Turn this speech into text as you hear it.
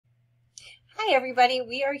Hi everybody,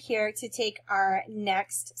 we are here to take our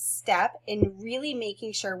next step in really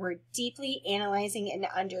making sure we're deeply analyzing and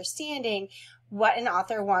understanding what an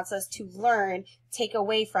author wants us to learn, take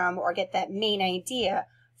away from, or get that main idea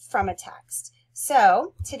from a text.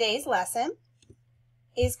 So today's lesson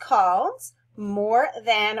is called More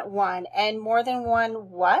Than One. And more than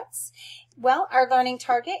one what? Well, our learning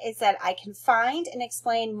target is that I can find and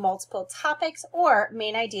explain multiple topics or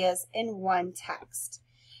main ideas in one text.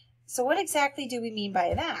 So what exactly do we mean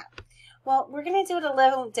by that? Well, we're going to do it a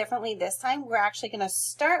little differently this time. We're actually going to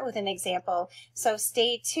start with an example. So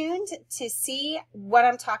stay tuned to see what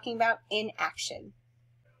I'm talking about in action.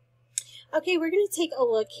 Okay, we're going to take a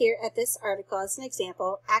look here at this article as an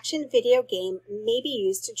example. Action video game may be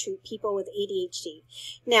used to treat people with ADHD.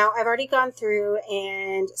 Now, I've already gone through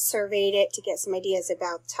and surveyed it to get some ideas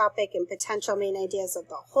about the topic and potential main ideas of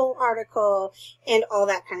the whole article and all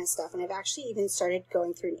that kind of stuff. And I've actually even started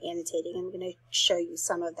going through and annotating. I'm going to show you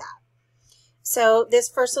some of that. So this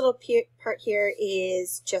first little part here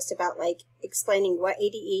is just about like explaining what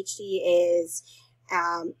ADHD is,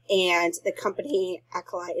 and the company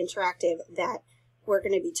Acolyte Interactive that we're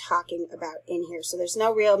going to be talking about in here. So there's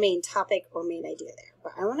no real main topic or main idea there.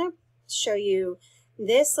 But I want to show you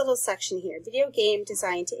this little section here, video game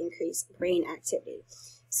designed to increase brain activity.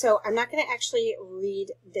 So I'm not going to actually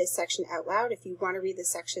read this section out loud. If you want to read the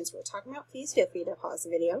sections we're talking about, please feel free to pause the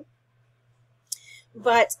video.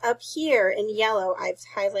 But up here in yellow, I've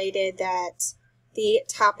highlighted that the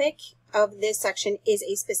topic of this section is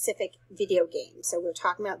a specific video game. So we're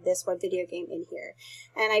talking about this one video game in here.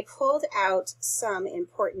 And I pulled out some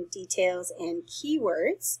important details and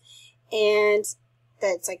keywords, and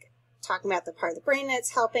that's like talking about the part of the brain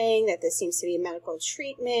that's helping, that this seems to be a medical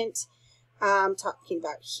treatment, talking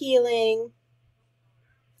about healing,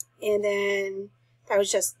 and then that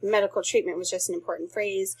was just medical treatment was just an important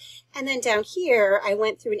phrase. And then down here, I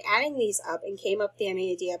went through and adding these up and came up with the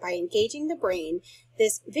main idea by engaging the brain.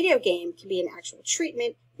 This video game can be an actual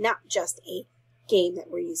treatment, not just a game that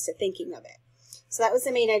we're used to thinking of it. So that was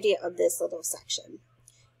the main idea of this little section.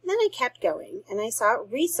 And then I kept going and I saw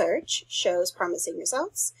research shows promising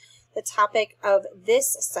results. The topic of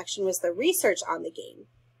this section was the research on the game.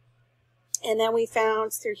 And then we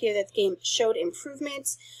found through here that the game showed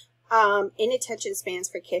improvements in attention spans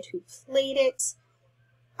for kids who played it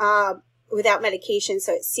without medication,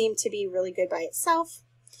 so it seemed to be really good by itself,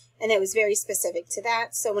 and it was very specific to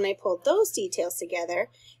that. So when I pulled those details together,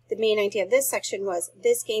 the main idea of this section was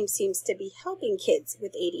this game seems to be helping kids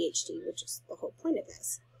with ADHD, which is the whole point of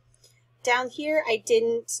this. Down here, I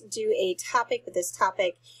didn't do a topic, but this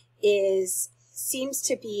topic seems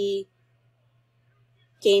to be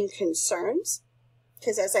game concerns,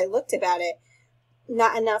 because as I looked about it,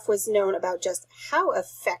 not enough was known about just how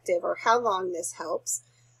effective or how long this helps,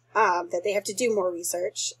 that they have to do more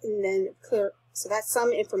research. And then, so that's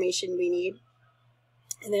some information we need.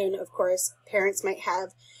 And then, of course, parents might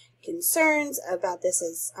have concerns about this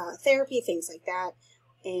as therapy, things like that.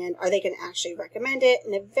 And are they going to actually recommend it?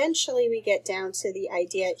 And eventually we get down to the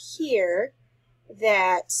idea here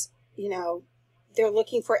that, you know, they're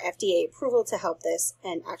looking for FDA approval to help this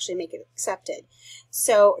and actually make it accepted.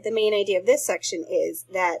 So the main idea of this section is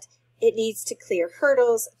that it needs to clear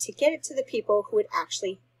hurdles to get it to the people who would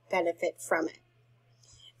actually benefit from it.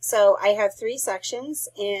 So I have 3 sections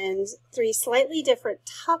and 3 slightly different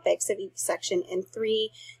topics of each section and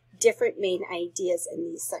 3 different main ideas in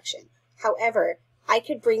these sections. However, I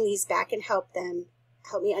could bring these back and help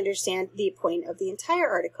me understand the point of the entire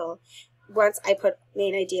article once I put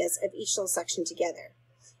main ideas of each little section together.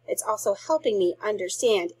 It's also helping me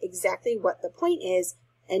understand exactly what the point is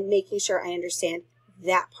and making sure I understand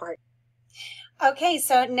that part. Okay,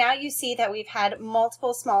 so now you see that we've had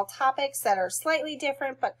multiple small topics that are slightly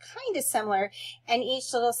different but kind of similar, and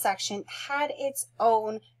each little section had its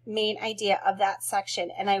own main idea of that section,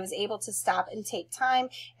 and I was able to stop and take time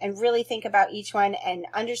and really think about each one and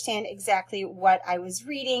understand exactly what I was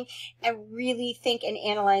reading and really think and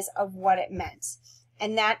analyze of what it meant.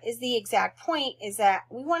 And that is the exact point, is that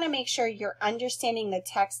we want to make sure you're understanding the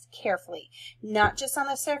text carefully, not just on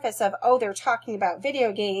the surface of, oh, they're talking about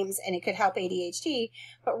video games and it could help ADHD,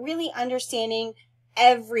 but really understanding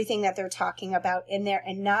everything that they're talking about in there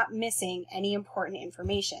and not missing any important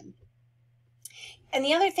information. And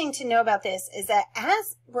the other thing to know about this is that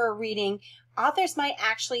as we're reading, authors might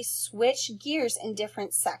actually switch gears in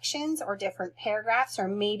different sections or different paragraphs, or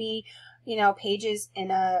maybe, you know, pages in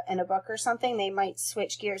a book or something. They might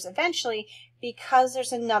switch gears eventually because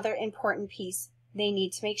there's another important piece they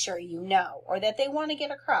need to make sure you know or that they want to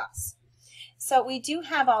get across. So we do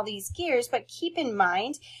have all these gears, but keep in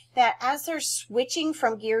mind that as they're switching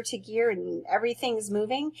from gear to gear and everything's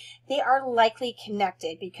moving, they are likely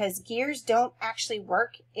connected because gears don't actually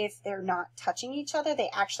work if they're not touching each other.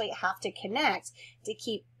 They actually have to connect to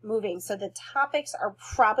keep moving. So the topics are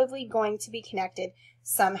probably going to be connected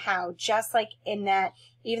somehow, just like in that,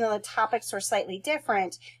 even though the topics were slightly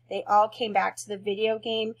different, they all came back to the video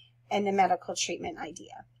game and the medical treatment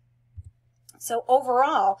idea. So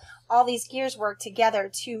overall, all these gears work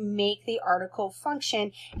together to make the article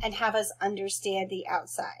function and have us understand the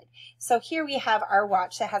outside. So here we have our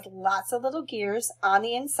watch that has lots of little gears on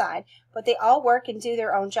the inside, but they all work and do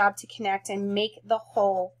their own job to connect and make the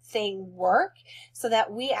whole thing work so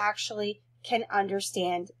that we actually can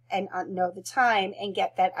understand and know the time and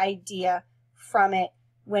get that idea from it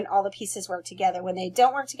when all the pieces work together. When they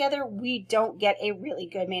don't work together, we don't get a really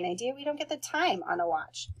good main idea. We don't get the time on a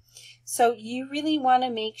watch. So you really want to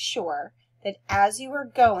make sure that as you are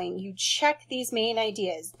going, you check these main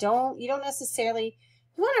ideas. You don't necessarily,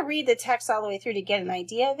 you want to read the text all the way through to get an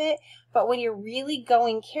idea of it, but when you're really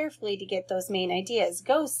going carefully to get those main ideas,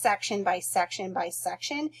 go section by section by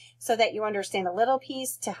section so that you understand a little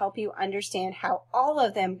piece to help you understand how all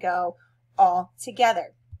of them go all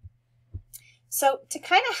together. So to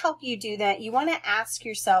kind of help you do that, you want to ask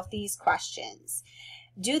yourself these questions.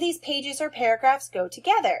 Do these pages or paragraphs go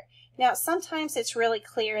together? Now, sometimes it's really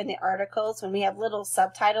clear in the articles when we have little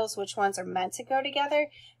subtitles which ones are meant to go together,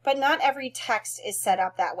 but not every text is set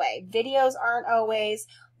up that way. Videos aren't always,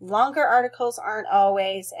 longer articles aren't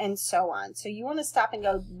always, and so on. So you want to stop and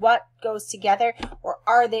go, what goes together, or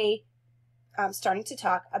are they starting to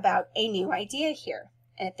talk about a new idea here?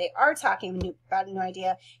 And if they are talking about a new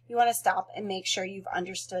idea, you want to stop and make sure you've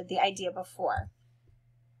understood the idea before.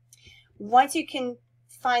 Once you can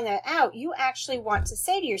find that out, you actually want to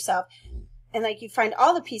say to yourself, and like you find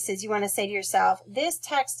all the pieces, you want to say to yourself, this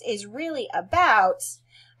text is really about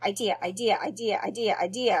idea, idea, idea, idea,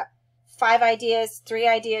 idea. 5 ideas, 3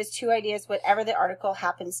 ideas, 2 ideas, whatever the article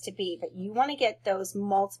happens to be. But you want to get those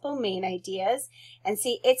multiple main ideas and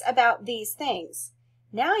see it's about these things.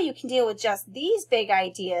 Now you can deal with just these big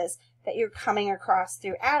ideas that you're coming across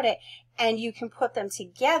throughout it, and you can put them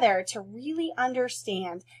together to really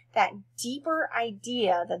understand that deeper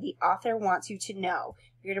idea that the author wants you to know.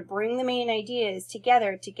 You're going to bring the main ideas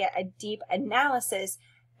together to get a deep analysis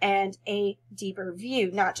and a deeper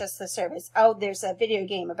view, not just the surface. Oh, there's a video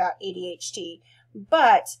game about ADHD,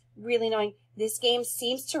 but really knowing this game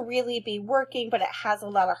seems to really be working, but it has a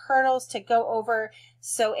lot of hurdles to go over,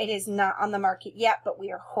 so it is not on the market yet, but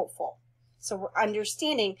we are hopeful. So we're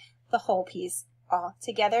understanding the whole piece all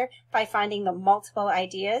together by finding the multiple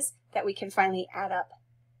ideas that we can finally add up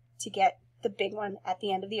to get the big one at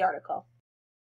the end of the article.